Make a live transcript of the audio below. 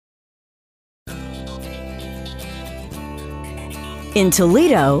In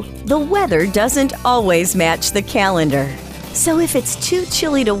Toledo, the weather doesn't always match the calendar. So if it's too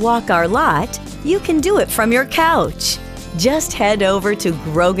chilly to walk our lot, you can do it from your couch. Just head over to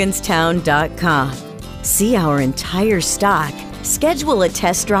groganstown.com. See our entire stock, schedule a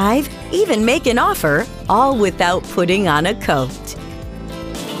test drive, even make an offer, all without putting on a coat.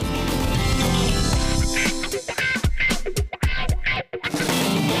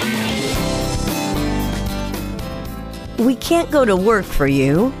 We can't go to work for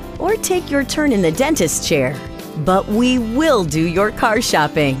you or take your turn in the dentist chair, but we will do your car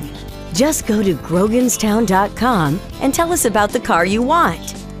shopping. Just go to groganstown.com and tell us about the car you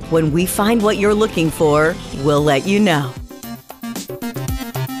want. When we find what you're looking for, we'll let you know.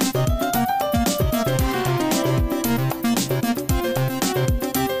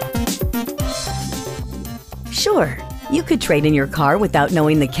 Sure, you could trade in your car without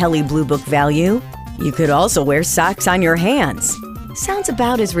knowing the Kelley Blue Book value. You could also wear socks on your hands. Sounds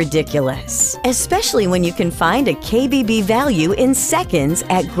about as ridiculous, especially when you can find a KBB value in seconds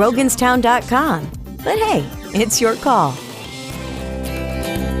at groganstown.com. But hey, it's your call.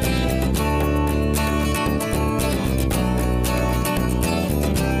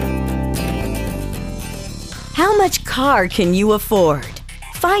 How much car can you afford?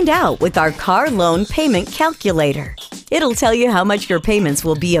 Find out with our car loan payment calculator. It'll tell you how much your payments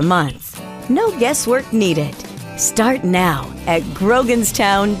will be a month. No guesswork needed. Start now at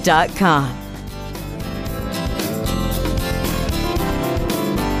groganstown.com.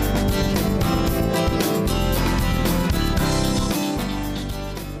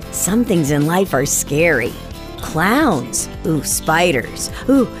 Some things in life are scary. Clowns. Ooh, spiders.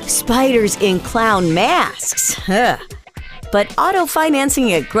 Ooh, spiders in clown masks. Huh. But auto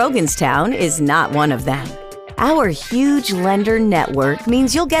financing at Groganstown is not one of them. Our huge lender network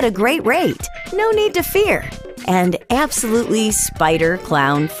means you'll get a great rate, no need to fear, and absolutely spider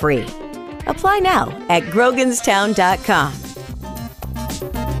clown free. Apply now at groganstown.com.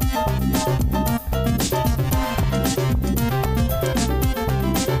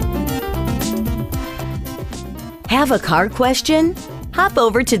 Have a car question? Hop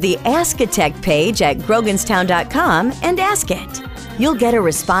over to the Ask a Tech page at groganstown.com and ask it. You'll get a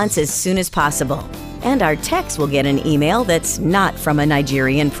response as soon as possible. And our techs will get an email that's not from a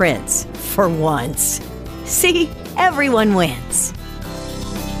Nigerian prince, for once. See, everyone wins.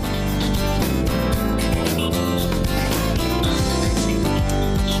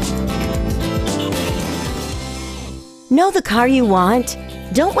 Know the car you want?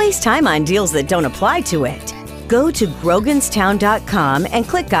 Don't waste time on deals that don't apply to it. Go to groganstown.com and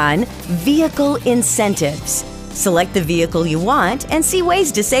click on Vehicle Incentives. Select the vehicle you want and see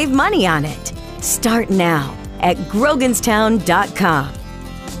ways to save money on it. Start now at groganstown.com.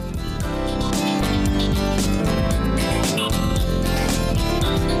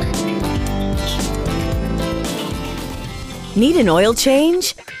 Need an oil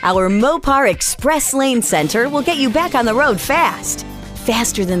change? Our Mopar Express Lane Center will get you back on the road fast.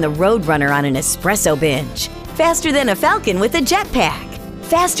 Faster than the Roadrunner on an espresso binge. Faster than a Falcon with a jetpack.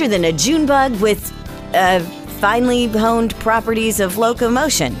 Faster than a Junebug with, finely honed properties of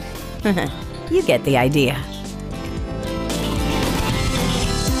locomotion. You get the idea.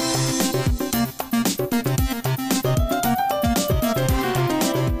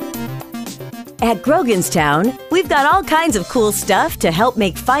 At Groganstown, we've got all kinds of cool stuff to help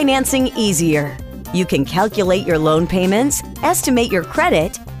make financing easier. You can calculate your loan payments, estimate your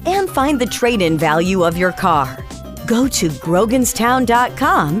credit, and find the trade-in value of your car. Go to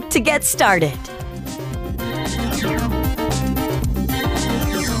groganstown.com to get started.